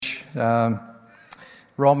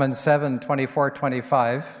Romans 7, 24,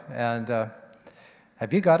 25. And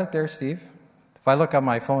have you got it there, Steve? If I look on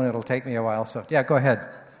my phone, it'll take me a while. So yeah, go ahead.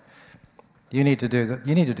 You need to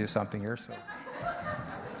do something here. So.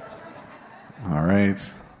 All right.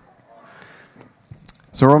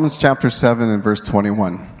 So Romans chapter 7 and verse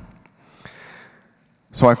 21.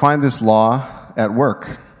 So I find this law at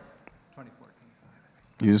work. 24.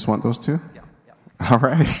 You just want those two? Yeah. All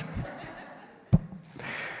right.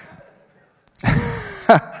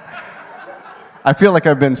 I feel like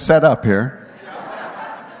I've been set up here.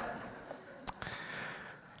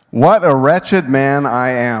 What a wretched man I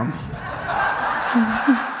am.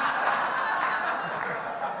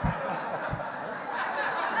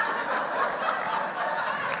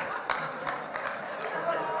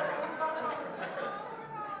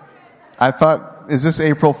 I thought, is this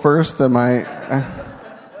April 1st?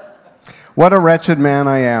 What a wretched man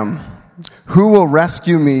I am. Who will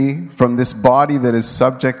rescue me from this body that is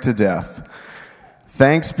subject to death?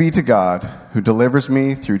 Thanks be to God who delivers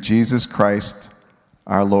me through Jesus Christ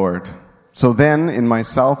our Lord. So then, in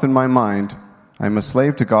myself and my mind, I am a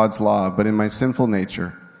slave to God's law, but in my sinful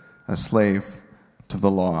nature, a slave to the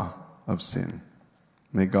law of sin.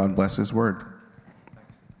 May God bless his word.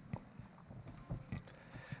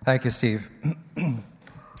 Thank you, Steve.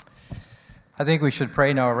 I think we should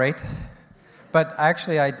pray now, right? But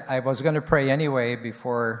actually, I was going to pray anyway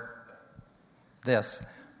before this.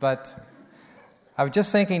 But I was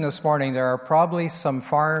just thinking this morning, there are probably some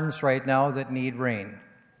farms right now that need rain.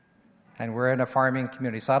 And we're in a farming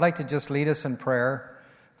community. So I'd like to just lead us in prayer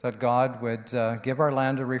that God would give our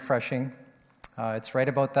land a refreshing. It's right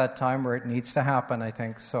about that time where it needs to happen, I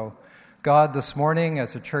think. So God, this morning,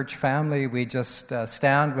 as a church family, we just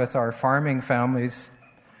stand with our farming families,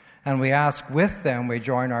 and we ask with them, we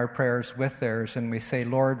join our prayers with theirs, and we say,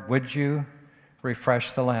 Lord, would you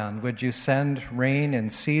refresh the land? Would you send rain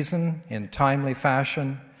in season, in timely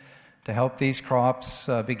fashion, to help these crops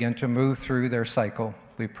begin to move through their cycle?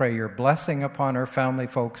 We pray your blessing upon our family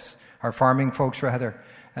folks, our farming folks rather,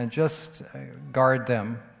 and just guard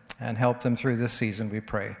them and help them through this season, we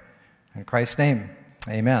pray. In Christ's name,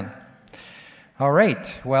 amen. All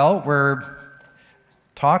right, well, we're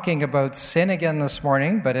talking about sin again this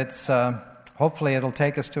morning, but it's hopefully it'll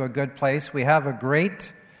take us to a good place. We have a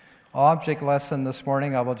great object lesson this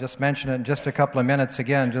morning. I will just mention it in just a couple of minutes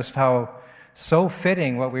again, just how so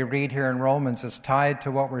fitting what we read here in Romans is tied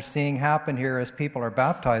to what we're seeing happen here as people are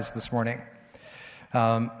baptized this morning.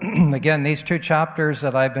 Again, these two chapters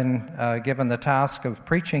that I've been given the task of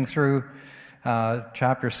preaching through,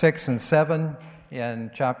 chapter 6 and 7,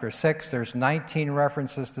 in chapter 6, there's 19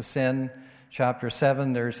 references to sin. Chapter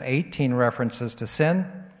 7, there's 18 references to sin.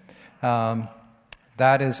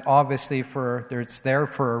 That is obviously it's there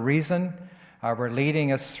for a reason. We're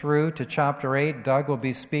leading us through to chapter 8. Doug will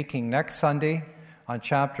be speaking next Sunday on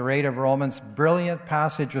chapter 8 of Romans. Brilliant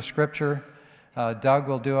passage of Scripture. Doug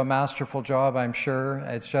will do a masterful job, I'm sure.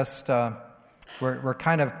 It's just, we're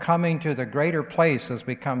kind of coming to the greater place as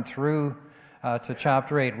we come through to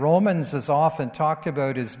chapter 8. Romans is often talked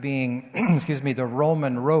about as being, the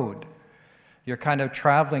Roman road. You're kind of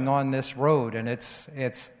traveling on this road, and it's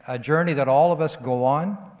a journey that all of us go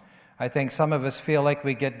on. I think some of us feel like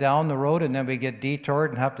we get down the road and then we get detoured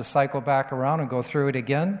and have to cycle back around and go through it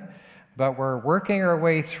again. But we're working our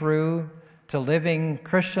way through to living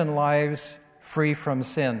Christian lives free from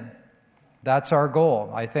sin. That's our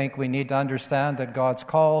goal. I think we need to understand that God's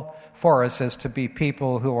call for us is to be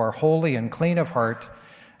people who are holy and clean of heart,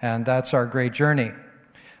 and that's our great journey.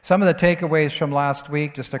 Some of the takeaways from last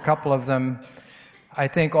week, just a couple of them. I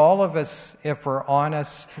think all of us, if we're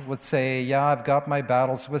honest, would say, yeah, I've got my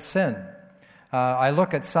battles with sin. I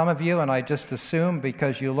look at some of you and I just assume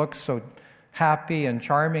because you look so happy and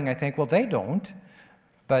charming, I think, well, they don't,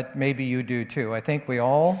 but maybe you do too. I think they're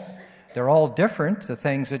all different. The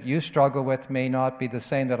things that you struggle with may not be the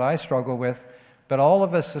same that I struggle with, but all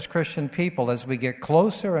of us as Christian people, as we get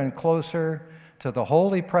closer and closer to the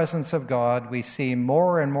holy presence of God, we see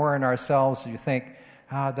more and more in ourselves. You think,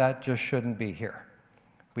 that just shouldn't be here.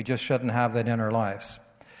 We just shouldn't have that in our lives.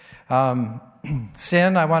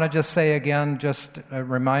 Sin, I want to just say again, just a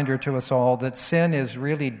reminder to us all that sin is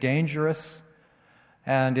really dangerous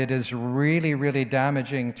and it is really, really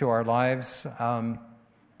damaging to our lives.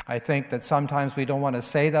 I think that sometimes we don't want to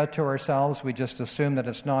say that to ourselves. We just assume that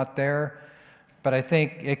it's not there. But I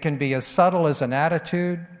think it can be as subtle as an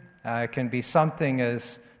attitude. It can be something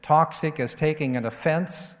as toxic as taking an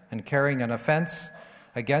offense and carrying an offense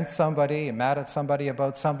against somebody and mad at somebody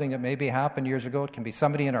about something that maybe happened years ago. It can be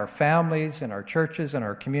somebody in our families, in our churches, in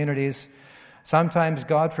our communities. Sometimes,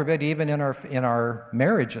 God forbid, even in our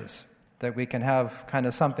marriages, that we can have kind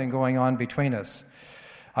of something going on between us.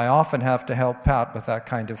 I often have to help Pat with that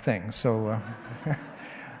kind of thing. So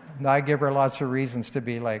I give her lots of reasons to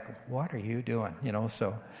be like, what are you doing?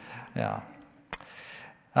 So, yeah.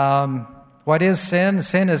 What is sin?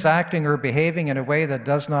 Sin is acting or behaving in a way that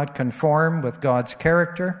does not conform with God's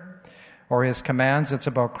character or His commands. It's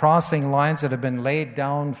about crossing lines that have been laid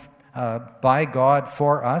down by God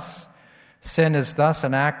for us. Sin is thus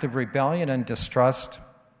an act of rebellion and distrust.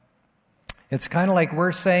 It's kind of like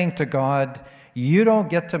we're saying to God, you don't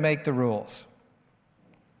get to make the rules.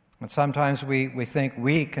 And sometimes we think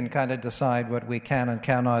we can kind of decide what we can and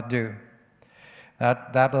cannot do.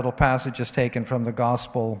 That little passage is taken from the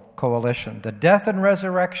Gospel Coalition. The death and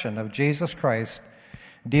resurrection of Jesus Christ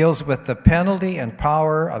deals with the penalty and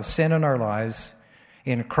power of sin in our lives.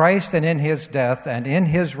 In Christ and in His death and in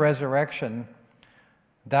His resurrection,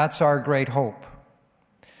 that's our great hope.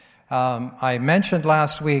 I mentioned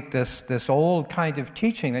last week this old kind of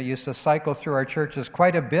teaching that used to cycle through our churches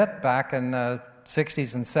quite a bit back in the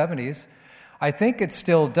 60s and 70s. I think it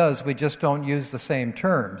still does. We just don't use the same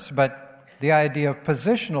terms. But the idea of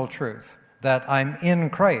positional truth, that I'm in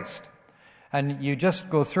Christ. And you just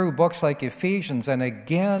go through books like Ephesians, and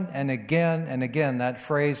again and again and again that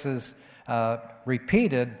phrase is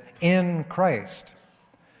repeated, in Christ.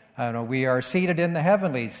 We are seated in the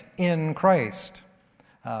heavenlies in Christ.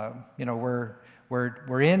 We're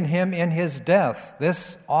in Him in His death.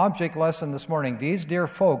 This object lesson this morning, these dear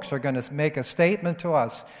folks are going to make a statement to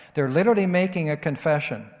us. They're literally making a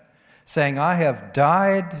confession, saying, I have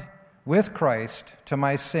died with Christ to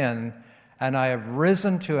my sin, and I have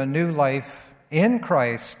risen to a new life in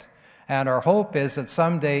Christ, and our hope is that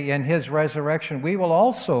someday in His resurrection we will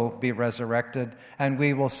also be resurrected, and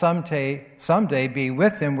we will someday be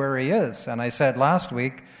with Him where He is. And I said last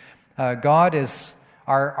week, God is,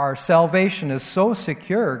 our salvation is so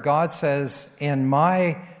secure. God says, in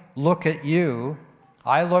my look at you,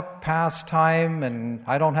 I look past time and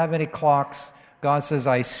I don't have any clocks. God says,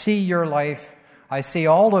 I see your life. I see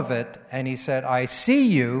all of it, and He said, I see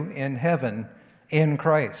you in heaven in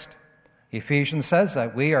Christ. Ephesians says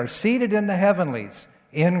that we are seated in the heavenlies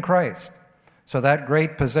in Christ. So that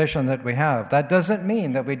great position that we have, that doesn't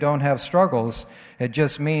mean that we don't have struggles. It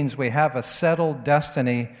just means we have a settled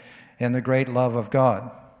destiny in the great love of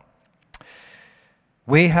God.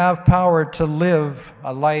 We have power to live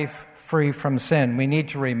a life free from sin. We need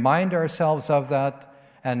to remind ourselves of that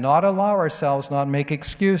and not allow ourselves, not make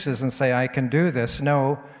excuses and say, I can do this.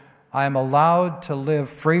 No, I am allowed to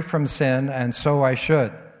live free from sin, and so I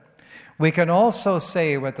should. We can also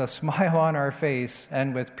say with a smile on our face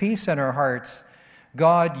and with peace in our hearts,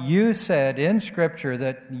 God, you said in Scripture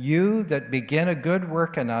that you that begin a good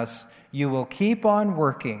work in us, you will keep on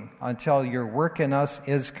working until your work in us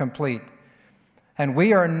is complete. And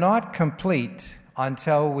we are not complete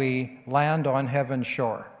until we land on heaven's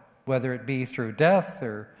shore, whether it be through death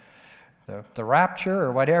or the rapture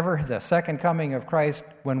or whatever, the second coming of Christ.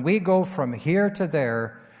 When we go from here to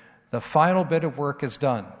there, the final bit of work is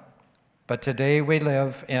done. But today we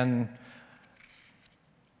live in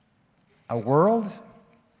a world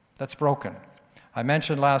that's broken. I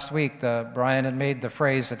mentioned last week that Brian had made the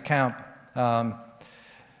phrase at camp.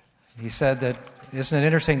 He said that, isn't it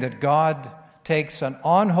interesting that God takes an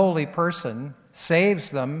unholy person,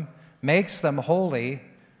 saves them, makes them holy,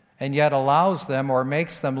 and yet allows them or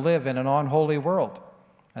makes them live in an unholy world.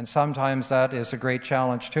 And sometimes that is a great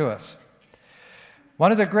challenge to us.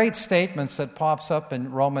 One of the great statements that pops up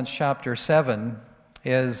in Romans chapter 7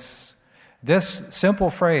 is this simple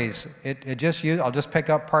phrase. I'll just pick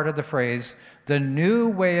up part of the phrase, the new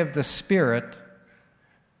way of the Spirit,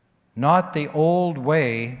 not the old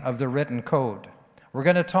way of the written code. We're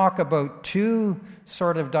going to talk about two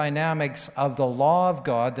sort of dynamics of the law of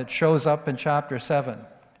God that shows up in chapter 7.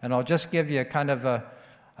 And I'll just give you kind of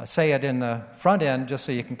say it in the front end just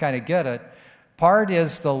so you can kind of get it. Part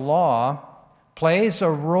is the law plays a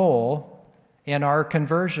role in our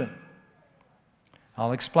conversion.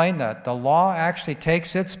 I'll explain that. The law actually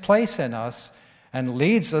takes its place in us and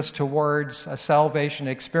leads us towards a salvation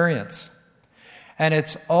experience. And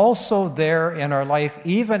it's also there in our life,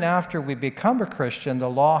 even after we become a Christian. The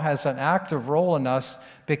law has an active role in us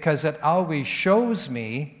because it always shows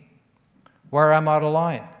me where I'm out of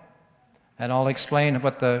line. And I'll explain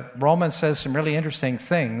what the Romans says some really interesting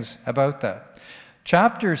things about that.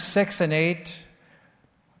 Chapters 6 and 8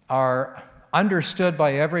 are understood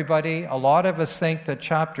by everybody. A lot of us think that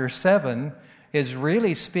chapter 7 is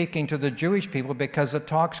really speaking to the Jewish people because it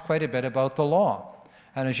talks quite a bit about the law.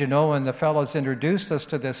 And as you know, when the fellows introduced us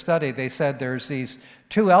to this study, they said there's these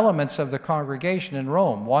two elements of the congregation in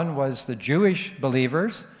Rome. One was the Jewish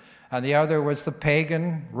believers, and the other was the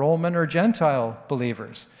pagan, Roman, or Gentile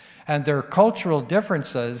believers. And their cultural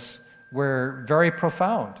differences were very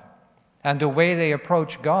profound. And the way they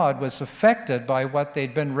approached God was affected by what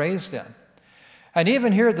they'd been raised in. And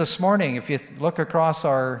even here this morning, if you look across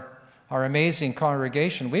our amazing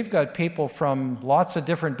congregation, we've got people from lots of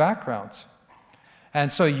different backgrounds.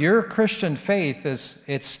 And so your Christian faith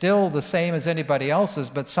it's still the same as anybody else's,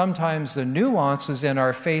 but sometimes the nuances in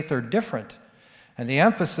our faith are different. And the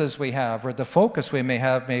emphasis we have or the focus we may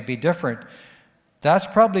have may be different. That's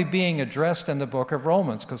probably being addressed in the book of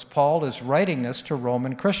Romans, because Paul is writing this to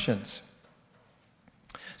Roman Christians.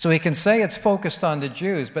 So he can say it's focused on the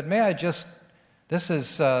Jews, but this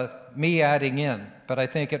is me adding in, but I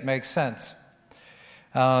think it makes sense.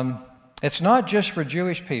 It's not just for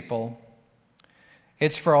Jewish people.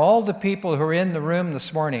 It's for all the people who are in the room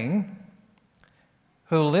this morning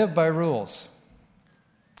who live by rules,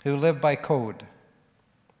 who live by code.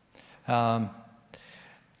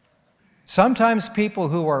 Sometimes people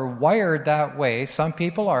who are wired that way, some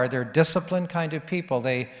people are, they're disciplined kind of people.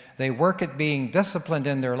 They work at being disciplined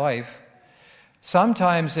in their life.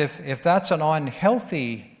 Sometimes if that's an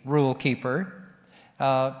unhealthy rule keeper,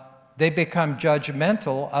 they become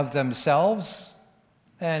judgmental of themselves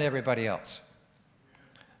and everybody else.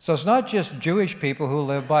 So it's not just Jewish people who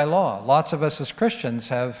live by law. Lots of us as Christians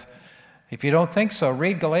have, if you don't think so,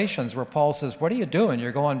 read Galatians where Paul says, what are you doing?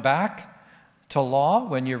 You're going back to law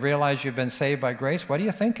when you realize you've been saved by grace? What are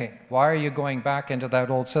you thinking? Why are you going back into that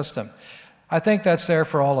old system? I think that's there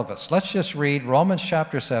for all of us. Let's just read Romans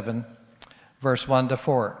chapter 7, verse 1 to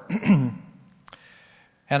 4.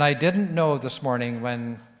 And I didn't know this morning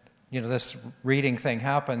when this reading thing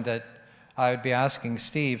happened that I would be asking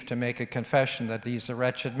Steve to make a confession that he's a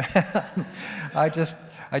wretched man. I just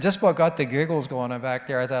about got the giggles going on back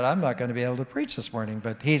there. I thought, I'm not going to be able to preach this morning,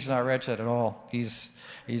 but he's not wretched at all. He's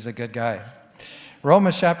a good guy.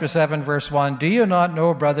 Romans chapter 7, verse 1, do you not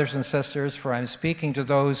know, brothers and sisters, for I'm speaking to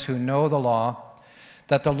those who know the law,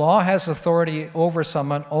 that the law has authority over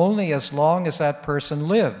someone only as long as that person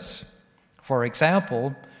lives? For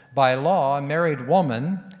example, by law, a married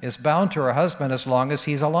woman is bound to her husband as long as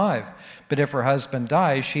he's alive. But if her husband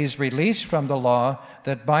dies, she's released from the law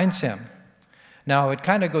that binds him. Now, it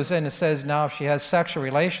kind of goes in and says, now if she has sexual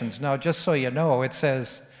relations. Now, just so you know, it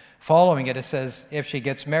says, following it says, if she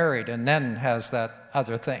gets married and then has that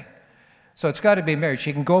other thing. So it's got to be married.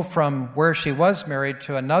 She can go from where she was married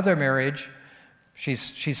to another marriage.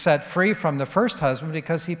 She's set free from the first husband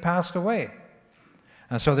because he passed away.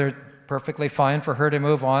 And so they're perfectly fine for her to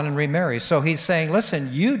move on and remarry. So he's saying, listen,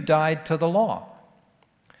 you died to the law.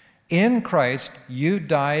 In Christ, you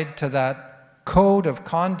died to that code of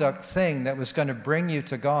conduct thing that was going to bring you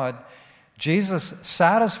to God. Jesus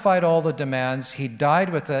satisfied all the demands. He died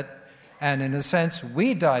with it. And in a sense,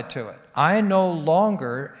 we died to it. I no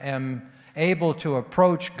longer am able to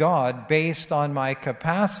approach God based on my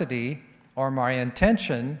capacity or my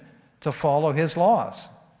intention to follow his laws.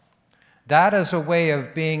 That as a way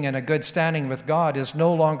of being in a good standing with God is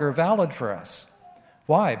no longer valid for us.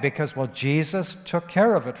 Why? Because, Jesus took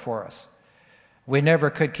care of it for us. We never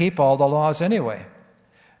could keep all the laws anyway.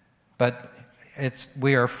 But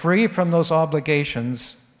we are free from those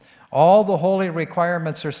obligations. All the holy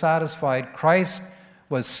requirements are satisfied. Christ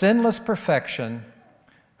was sinless perfection,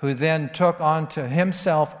 who then took onto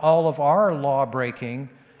himself all of our law-breaking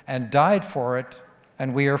and died for it,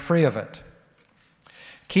 and we are free of it.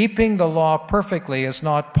 Keeping the law perfectly is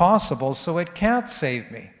not possible, so it can't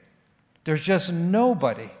save me. There's just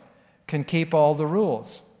nobody can keep all the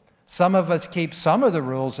rules. Some of us keep some of the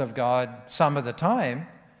rules of God some of the time,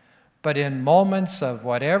 but in moments of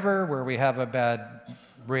whatever, where we have a bad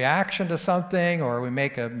reaction to something, or we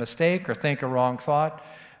make a mistake or think a wrong thought,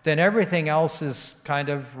 then everything else is kind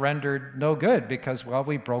of rendered no good because,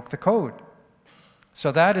 we broke the code.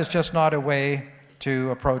 So that is just not a way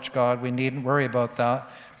to approach God. We needn't worry about that.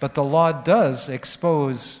 But the law does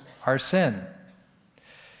expose our sin.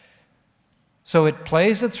 So it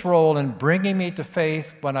plays its role in bringing me to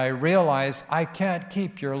faith when I realize I can't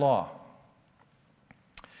keep your law.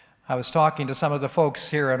 I was talking to some of the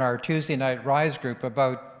folks here in our Tuesday night Rise group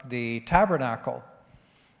about the tabernacle.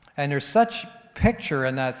 And there's such picture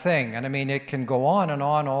in that thing. And I mean, it can go on and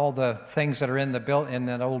on, all the things that are in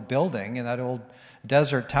that old building, in that old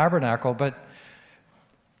desert tabernacle. But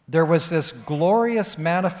there was this glorious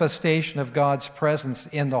manifestation of God's presence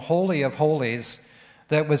in the Holy of Holies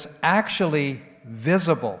that was actually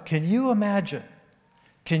visible. Can you imagine?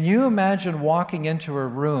 Can you imagine walking into a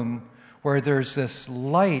room where there's this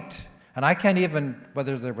light, and I can't even,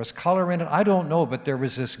 whether there was color in it, I don't know, but there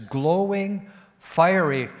was this glowing,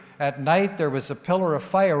 fiery. At night, there was a pillar of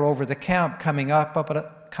fire over the camp coming up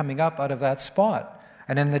out of that spot.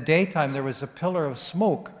 And in the daytime, there was a pillar of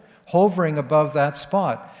smoke hovering above that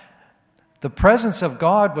spot. The presence of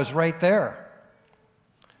God was right there.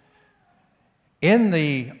 In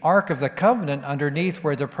the Ark of the Covenant, underneath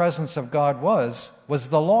where the presence of God was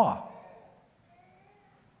the law.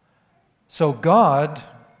 So God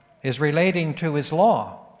is relating to His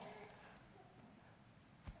law.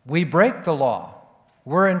 We break the law.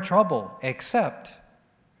 We're in trouble, except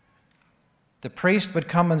the priest would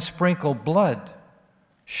come and sprinkle blood,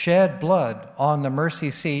 shed blood on the mercy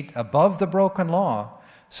seat above the broken law.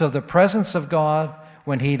 So the presence of God,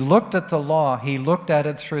 when He looked at the law, He looked at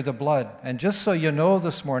it through the blood. And just so you know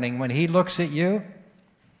this morning, when He looks at you,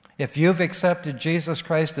 if you've accepted Jesus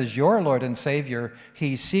Christ as your Lord and Savior,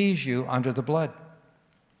 He sees you under the blood.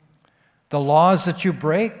 The laws that you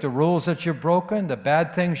break, the rules that you've broken, the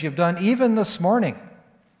bad things you've done, even this morning,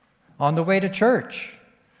 on the way to church,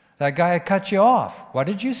 that guy had cut you off. What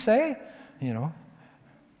did you say?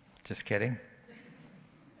 Just kidding.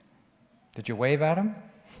 Did you wave at him?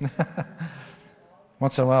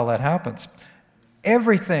 Once in a while that happens.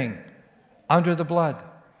 Everything under the blood.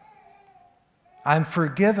 I'm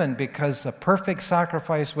forgiven because the perfect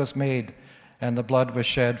sacrifice was made and the blood was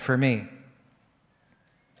shed for me.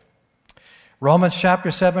 Romans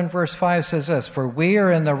chapter 7 verse 5 says this, For when we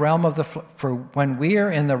are in the realm of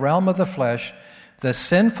the flesh, the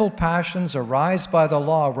sinful passions arised by the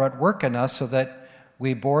law were at work in us so that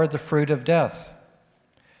we bore the fruit of death.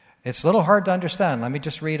 It's a little hard to understand. Let me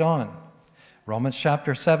just read on. Romans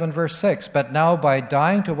chapter 7 verse 6, But now by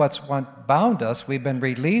dying to what's once bound us, we've been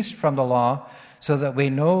released from the law so that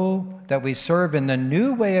we know that we serve in the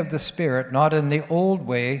new way of the Spirit, not in the old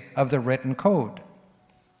way of the written code.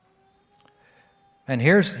 And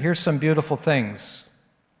here's some beautiful things.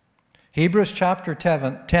 Hebrews chapter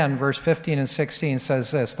 10, verse 15 and 16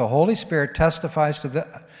 says this, The Holy Spirit testifies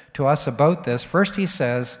to us about this. First he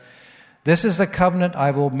says, This is the covenant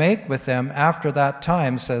I will make with them after that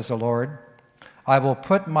time, says the Lord. I will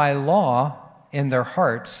put my law in their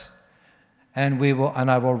hearts, and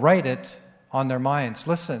I will write it on their minds.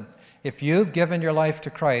 Listen, if you've given your life to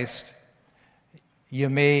Christ, you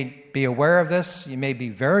may be aware of this, you may be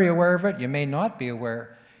very aware of it, you may not be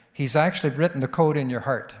aware. He's actually written the code in your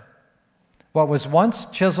heart. What was once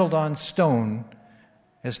chiseled on stone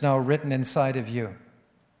is now written inside of you.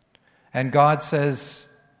 And God says,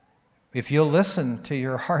 if you'll listen to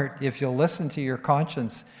your heart, if you'll listen to your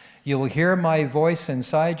conscience, you will hear my voice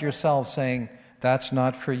inside yourself saying, that's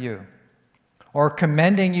not for you. Or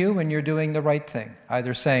commending you when you're doing the right thing.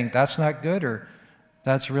 Either saying, that's not good, or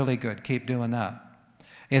that's really good. Keep doing that.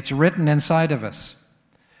 It's written inside of us.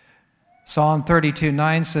 Psalm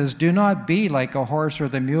 32:9 says, Do not be like a horse or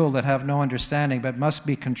the mule that have no understanding, but must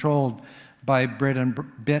be controlled by bit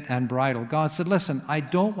and bridle. God said, listen, I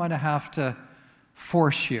don't want to have to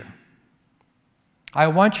force you. I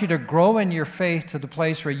want you to grow in your faith to the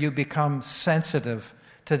place where you become sensitive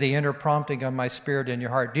to the inner prompting of my Spirit in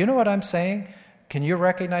your heart. Do you know what I'm saying? Can you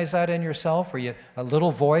recognize that in yourself? Or a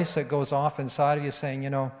little voice that goes off inside of you saying,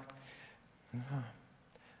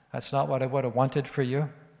 that's not what I would have wanted for you.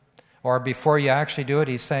 Or before you actually do it,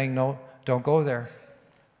 he's saying, no, don't go there.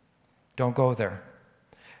 Don't go there.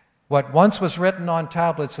 What once was written on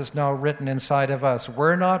tablets is now written inside of us.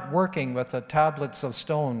 We're not working with the tablets of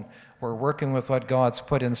stone. We're working with what God's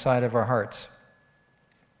put inside of our hearts.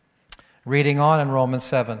 Reading on in Romans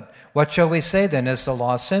 7. What shall we say then? Is the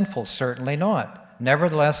law sinful? Certainly not.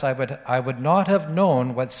 Nevertheless, I would not have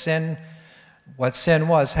known what sin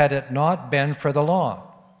was had it not been for the law.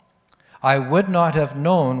 I would not have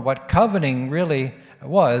known what coveting really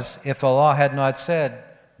was if the law had not said,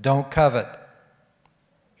 don't covet.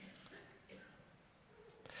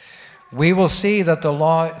 We will see that the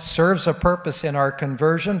law serves a purpose in our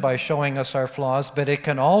conversion by showing us our flaws, but it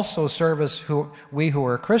can also serve us, we who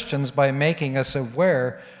are Christians, by making us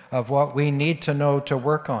aware of what we need to know to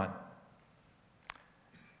work on.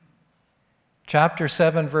 Chapter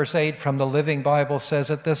 7, verse 8 from the Living Bible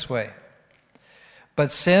says it this way.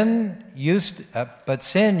 But sin used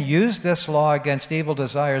this law against evil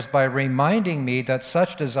desires by reminding me that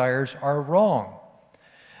such desires are wrong,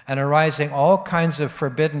 and arising all kinds of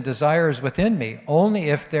forbidden desires within me. Only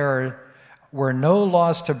if there were no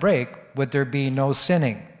laws to break would there be no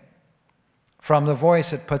sinning. From the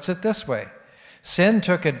Voice, it puts it this way. Sin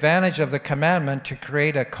took advantage of the commandment to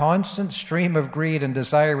create a constant stream of greed and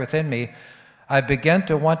desire within me. I began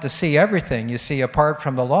to want to see everything, you see, apart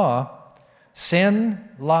from the law, Sin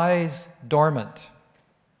lies dormant.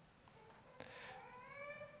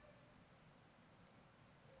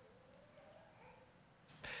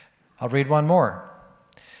 I'll read one more.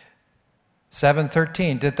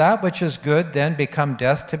 7:13, did that which is good then become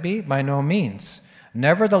death to me? By no means.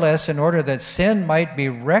 Nevertheless, in order that sin might be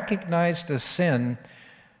recognized as sin,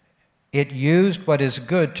 it used what is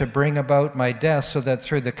good to bring about my death, so that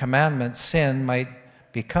through the commandment sin might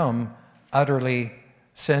become utterly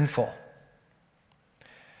sinful.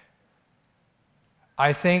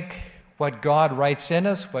 I think what God writes in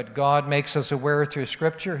us, what God makes us aware through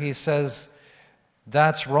Scripture, He says,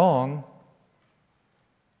 that's wrong.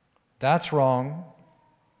 That's wrong.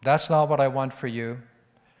 That's not what I want for you.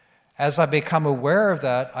 As I become aware of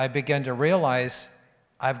that, I begin to realize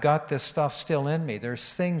I've got this stuff still in me.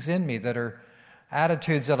 There's things in me that are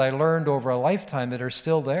attitudes that I learned over a lifetime that are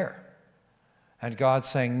still there. And God's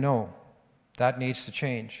saying, no, that needs to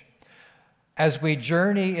change. As we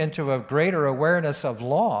journey into a greater awareness of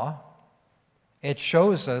law, it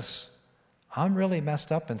shows us I'm really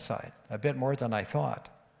messed up inside, a bit more than I thought.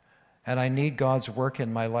 And I need God's work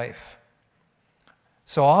in my life.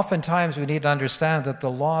 So oftentimes we need to understand that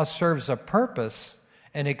the law serves a purpose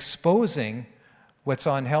in exposing what's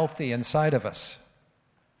unhealthy inside of us.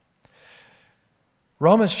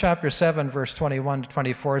 Romans chapter 7, verse 21 to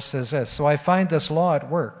 24 says this, so I find this law at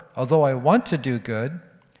work. Although I want to do good,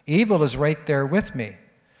 evil is right there with me.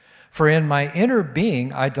 For in my inner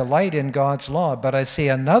being I delight in God's law, but I see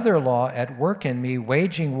another law at work in me,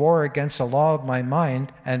 waging war against the law of my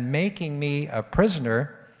mind and making me a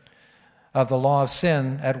prisoner of the law of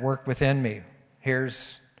sin at work within me.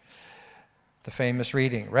 Here's the famous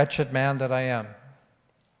reading, wretched man that I am,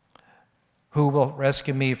 who will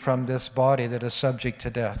rescue me from this body that is subject to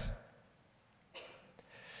death?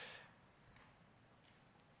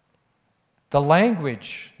 The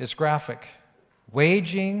language is graphic.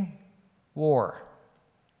 Waging war,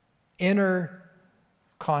 inner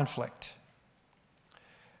conflict.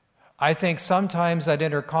 I think sometimes that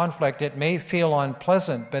inner conflict, it may feel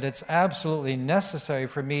unpleasant, but it's absolutely necessary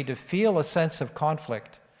for me to feel a sense of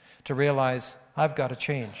conflict, to realize I've got to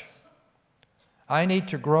change. I need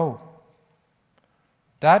to grow.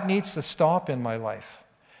 That needs to stop in my life.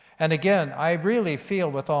 And again, I really feel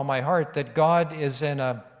with all my heart that God is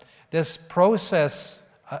in this process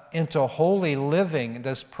into holy living,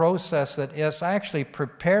 this process that is actually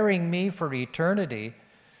preparing me for eternity.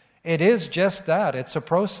 It is just that. It's a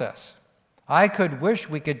process. I could wish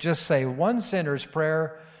we could just say one sinner's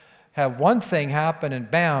prayer, have one thing happen, and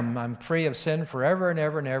bam, I'm free of sin forever and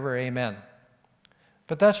ever and ever, amen.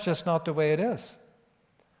 But that's just not the way it is.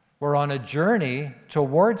 We're on a journey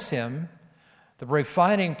towards Him. The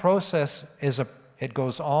refining process it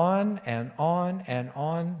goes on and on and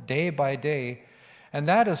on, day by day. And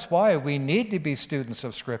that is why we need to be students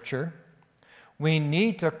of Scripture. We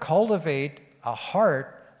need to cultivate a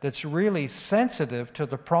heart that's really sensitive to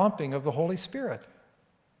the prompting of the Holy Spirit.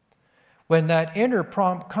 When that inner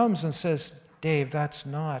prompt comes and says, Dave, that's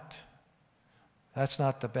not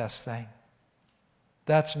the best thing.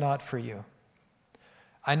 That's not for you.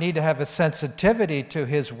 I need to have a sensitivity to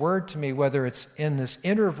His word to me, whether it's in this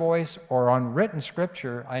inner voice or on written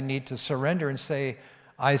Scripture. I need to surrender and say,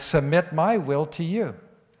 I submit my will to you.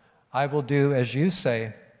 I will do as you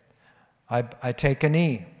say. I take a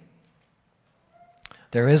knee.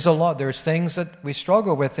 There's things that we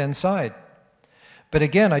struggle with inside. But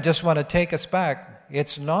again, I just want to take us back.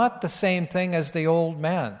 It's not the same thing as the old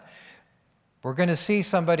man. We're going to see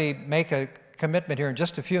somebody make a commitment here in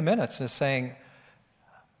just a few minutes, is saying,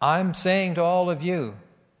 I'm saying to all of you,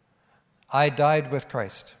 I died with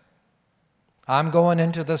Christ. I'm going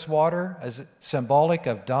into this water as symbolic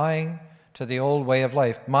of dying to the old way of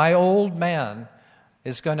life. My old man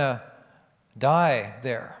is going to die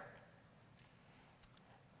there.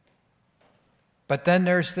 But then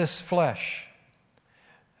there's this flesh,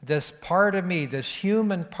 this part of me, this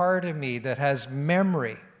human part of me that has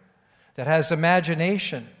memory, that has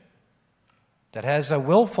imagination, that has a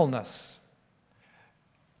willfulness.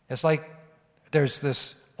 It's like there's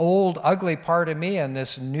this old, ugly part of me and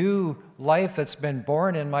this new life that's been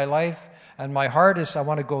born in my life. And my heart is, I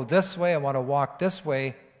want to go this way, I want to walk this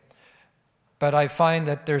way. But I find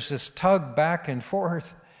that there's this tug back and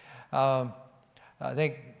forth. I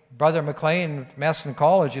think Brother McLean, Messon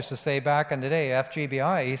College, used to say back in the day,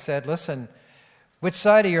 FGBI, he said, listen, which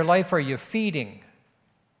side of your life are you feeding?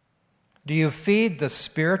 Do you feed the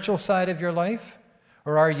spiritual side of your life?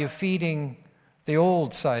 Or are you feeding the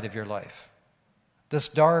old side of your life? This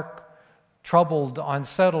dark, troubled,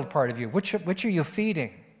 unsettled part of you. Which are you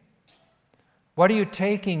feeding? What are you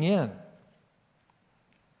taking in?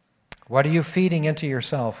 What are you feeding into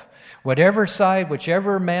yourself? Whatever side,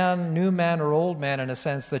 whichever man, new man or old man in a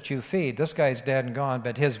sense that you feed, this guy's dead and gone,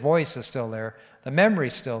 but his voice is still there. The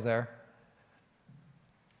memory's still there.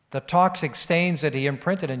 The toxic stains that he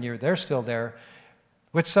imprinted in you, they're still there.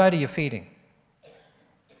 Which side are you feeding?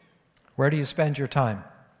 Where do you spend your time?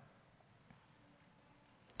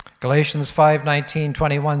 Galatians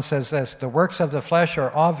 5:19-21 says this, the works of the flesh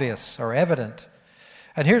are obvious or evident.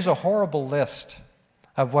 And here's a horrible list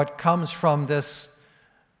of what comes from this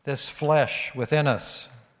flesh within us.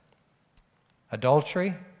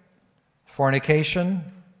 Adultery,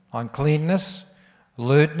 fornication, uncleanness,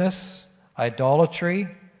 lewdness, idolatry,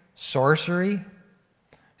 sorcery. You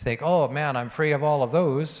think, oh man, I'm free of all of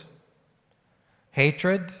those.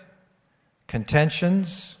 Hatred,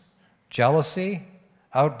 contentions, jealousy,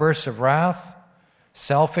 outbursts of wrath,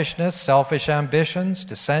 selfishness, selfish ambitions,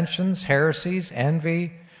 dissensions, heresies,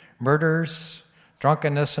 envy, murders,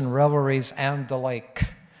 drunkenness and revelries, and the like.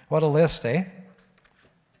 What a list, eh?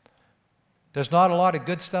 There's not a lot of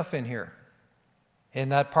good stuff in here, in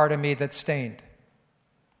that part of me that's stained.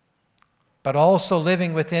 But also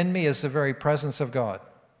living within me is the very presence of God.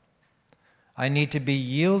 I need to be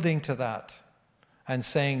yielding to that and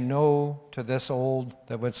saying no to this old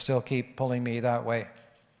that would still keep pulling me that way.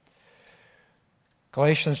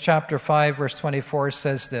 Galatians chapter 5, verse 24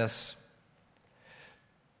 says this,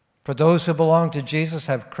 for those who belong to Jesus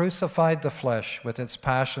have crucified the flesh with its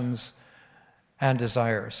passions and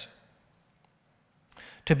desires.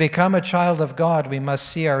 To become a child of God, we must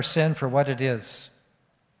see our sin for what it is.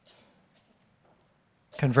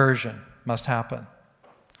 Conversion must happen.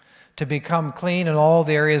 To become clean in all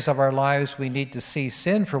the areas of our lives, we need to see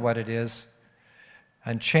sin for what it is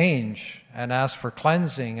and change and ask for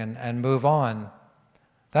cleansing and move on.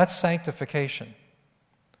 That's sanctification.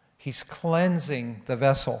 He's cleansing the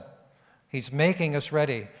vessel. He's making us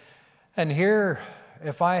ready. And here,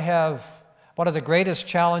 if I have, one of the greatest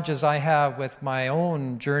challenges I have with my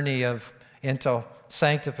own journey into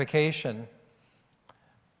sanctification,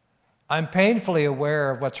 I'm painfully aware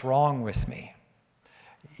of what's wrong with me.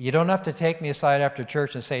 You don't have to take me aside after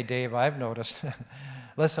church and say, Dave, I've noticed.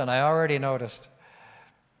 Listen, I already noticed.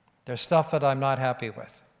 There's stuff that I'm not happy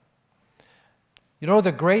with. You know,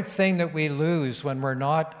 the great thing that we lose when we're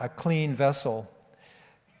not a clean vessel,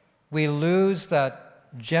 we lose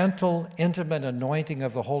that gentle, intimate anointing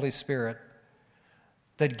of the Holy Spirit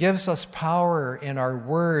that gives us power in our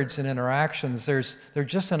words and in our actions. There's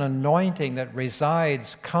just an anointing that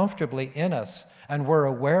resides comfortably in us, and we're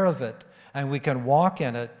aware of it, and we can walk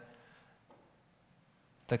in it.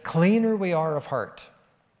 The cleaner we are of heart.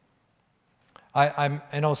 I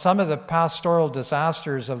know some of the pastoral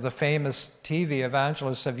disasters of the famous TV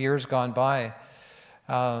evangelists of years gone by.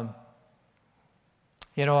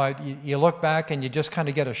 You look back and you just kind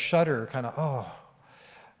of get a shudder,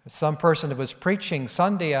 some person that was preaching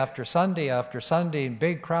Sunday after Sunday after Sunday in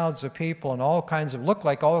big crowds of people and looked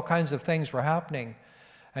like all kinds of things were happening.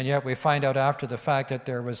 And yet we find out after the fact that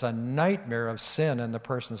there was a nightmare of sin in the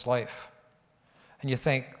person's life. And you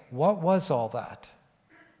think, what was all that?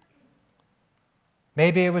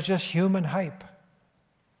 Maybe it was just human hype.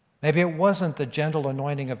 Maybe it wasn't the gentle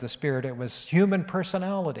anointing of the Spirit. It was human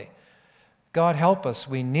personality. God help us.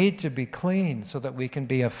 We need to be clean so that we can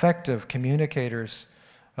be effective communicators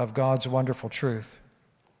of God's wonderful truth.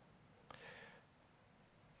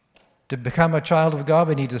 To become a child of God,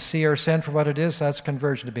 we need to see our sin for what it is. That's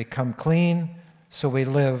conversion. To become clean so we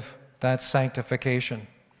live, that's sanctification.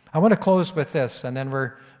 I want to close with this, and then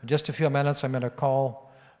in just a few minutes, I'm going to call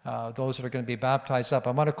those that are going to be baptized up.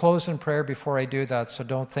 I want to close in prayer before I do that, so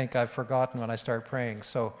don't think I've forgotten when I start praying.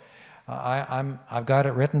 So I've got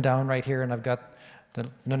it written down right here, and I've got the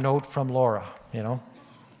note from Laura, Stick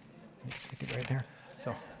it right there.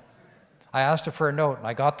 So I asked her for a note, and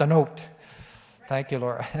I got the note. Thank you,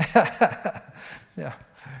 Laura. Yeah,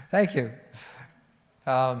 thank you.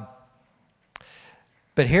 But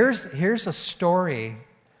here's a story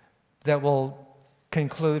that will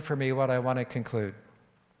conclude for me what I want to conclude.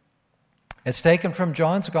 It's taken from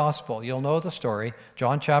John's Gospel. You'll know the story.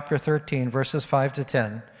 John chapter 13, verses 5 to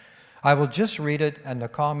 10. I will just read it, and the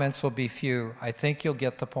comments will be few. I think you'll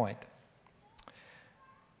get the point.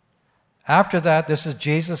 After that, this is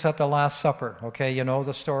Jesus at the Last Supper. Okay, you know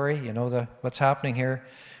the story. You know what's happening here.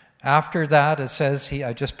 After that, it says,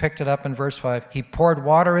 I just picked it up in verse 5. He poured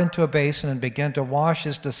water into a basin and began to wash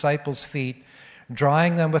his disciples' feet,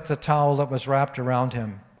 drying them with the towel that was wrapped around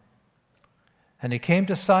him. And he came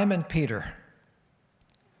to Simon Peter.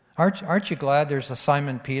 Aren't you glad there's a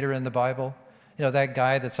Simon Peter in the Bible? That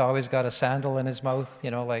guy that's always got a sandal in his mouth,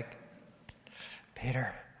 like,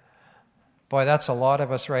 Peter, Boy, that's a lot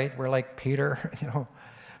of us, right? We're like Peter, you know.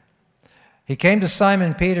 He came to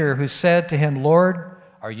Simon Peter, who said to him, Lord,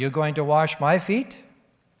 are you going to wash my feet?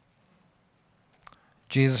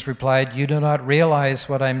 Jesus replied, you do not realize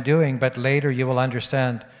what I'm doing, but later you will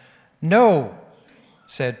understand. No,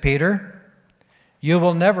 said Peter, you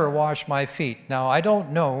will never wash my feet. Now, I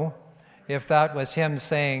don't know if that was him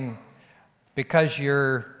saying, because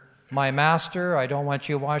you're my master, I don't want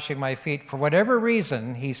you washing my feet. For whatever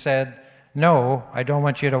reason, he said, no, I don't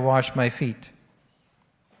want you to wash my feet.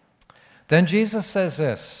 Then Jesus says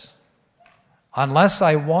this, unless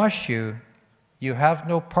I wash you, you have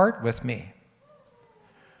no part with me.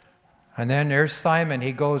 And then there's Simon.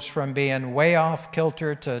 He goes from being way off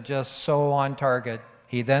kilter to just so on target.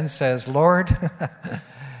 He then says, Lord,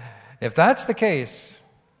 if that's the case,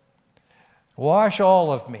 wash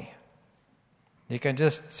all of me. You can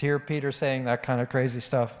just hear Peter saying that kind of crazy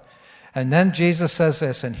stuff. And then Jesus says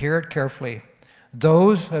this, and hear it carefully.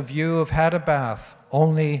 Those of you who have had a bath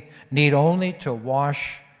need only to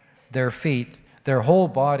wash their feet. Their whole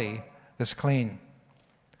body is clean.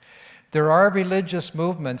 There are religious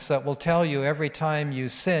movements that will tell you every time you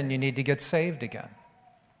sin, you need to get saved again.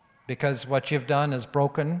 Because what you've done is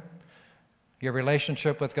broken your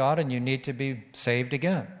relationship with God and you need to be saved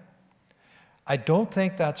again. I don't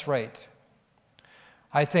think that's right.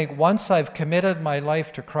 I think once I've committed my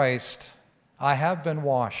life to Christ, I have been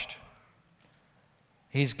washed.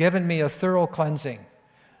 He's given me a thorough cleansing.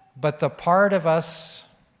 But the part of us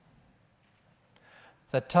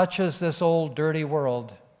that touches this old dirty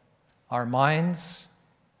world, our minds,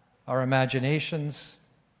 our imaginations,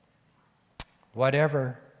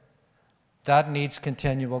 whatever, that needs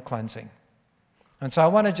continual cleansing. And so I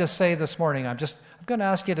want to just say this morning, I'm going to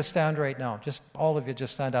ask you to stand right now. Just all of you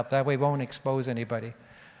just stand up. That way we won't expose anybody.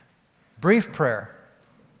 Brief prayer.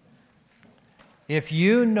 If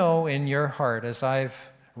you know in your heart, as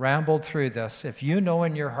I've rambled through this, if you know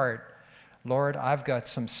in your heart, Lord, I've got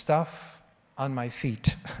some stuff on my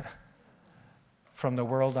feet from the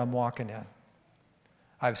world I'm walking in.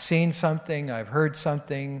 I've seen something, I've heard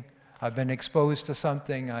something, I've been exposed to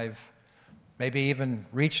something, I've maybe even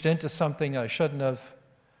reached into something I shouldn't have.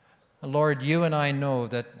 Lord, you and I know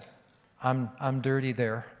that I'm dirty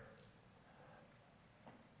there.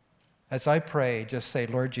 As I pray, just say,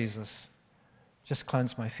 Lord Jesus, just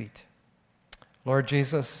cleanse my feet. Lord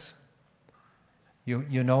Jesus,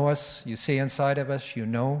 you know us, you see inside of us, you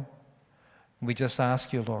know. We just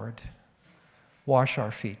ask you, Lord, wash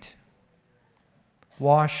our feet.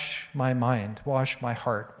 Wash my mind, wash my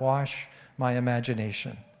heart, wash my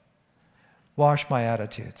imagination. Wash my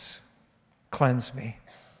attitudes. Cleanse me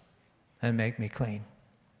and make me clean.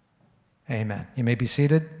 Amen. You may be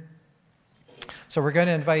seated. So we're going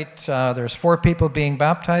to invite, there's 4 people being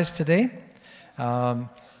baptized today.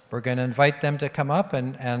 We're going to invite them to come up,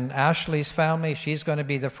 and Ashley's family, she's going to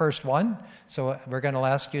be the first one. So we're going to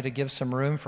ask you to give some room for